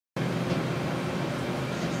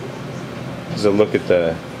This is a look at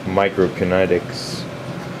the Microkinetics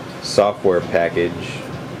software package,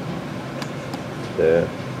 where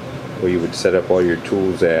you would set up all your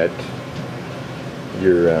tools at,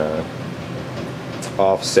 your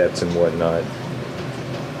offsets and whatnot.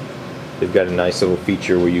 They've got a nice little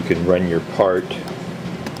feature where you can run your part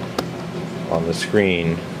on the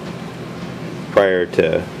screen prior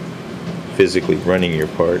to physically running your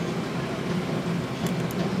part.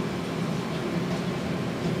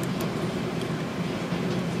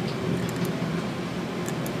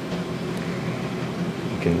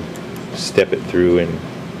 You can step it through and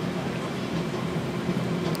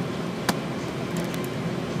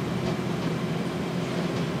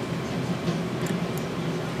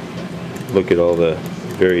look at all the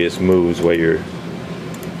various moves while you're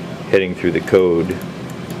heading through the code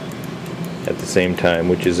at the same time,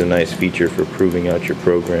 which is a nice feature for proving out your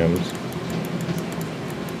programs.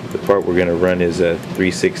 The part we're going to run is a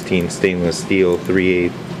 3/16 stainless steel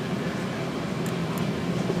 3/8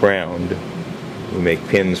 round. We make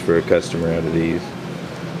pins for a customer out of these.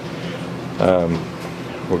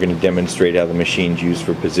 We're going to demonstrate how the machine's used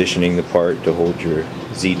for positioning the part to hold your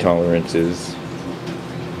Z tolerances,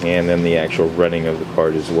 and then the actual running of the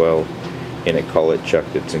part as well in a collet chuck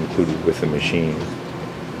that's included with the machine.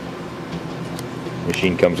 The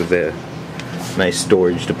machine comes with a nice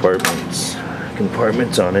storage compartments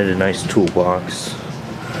on it, a nice toolbox.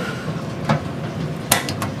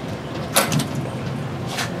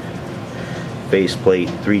 Faceplate,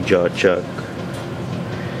 3-jaw chuck,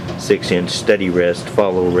 6-inch steady rest,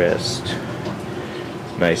 follow rest,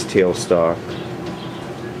 nice tailstock,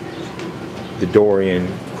 the Dorian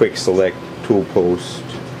quick select tool post,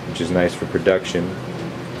 which is nice for production.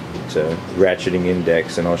 It's a ratcheting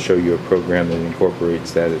index, and I'll show you a program that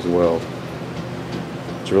incorporates that as well.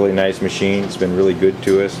 It's a really nice machine. It's been really good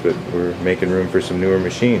to us, but we're making room for some newer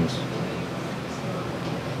machines.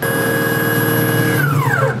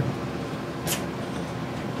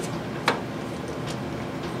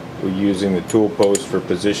 We're using the tool post for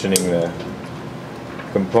positioning the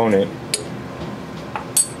component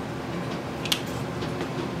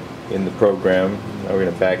in the program. Now we're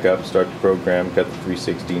going to back up, start the program, cut the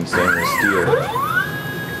 3/16 stainless steel.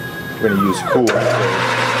 We're going to use cool to put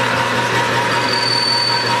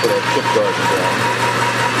our chip guard down.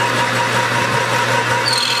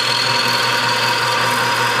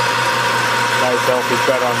 Nice healthy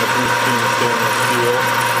cut on the 3/16 stainless steel.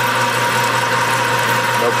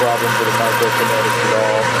 No problem for the Microkinetics at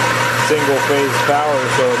all. Single phase power,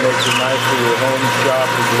 so it makes it nice for your home shop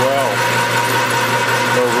as well.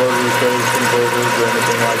 No rotary phase converters or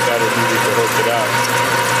anything like that are needed to hook it up.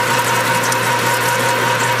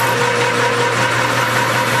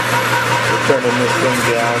 We're turning this thing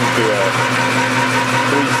down to a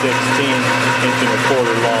 3/16"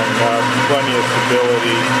 long nut, plenty of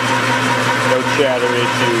stability, no chatter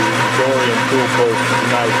issues. Dorian tool post is a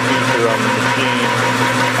nice feature on the machine.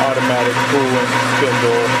 Automatic coolant,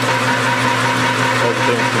 spindle,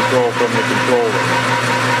 everything's controlled from the controller.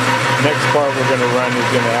 Next part we're going to run is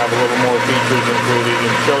going to have a little more features included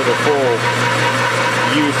and show the full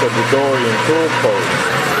use of the Dorian tool post.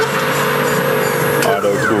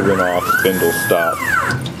 Auto cooling off, spindle stop.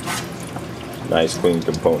 Nice clean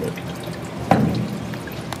component.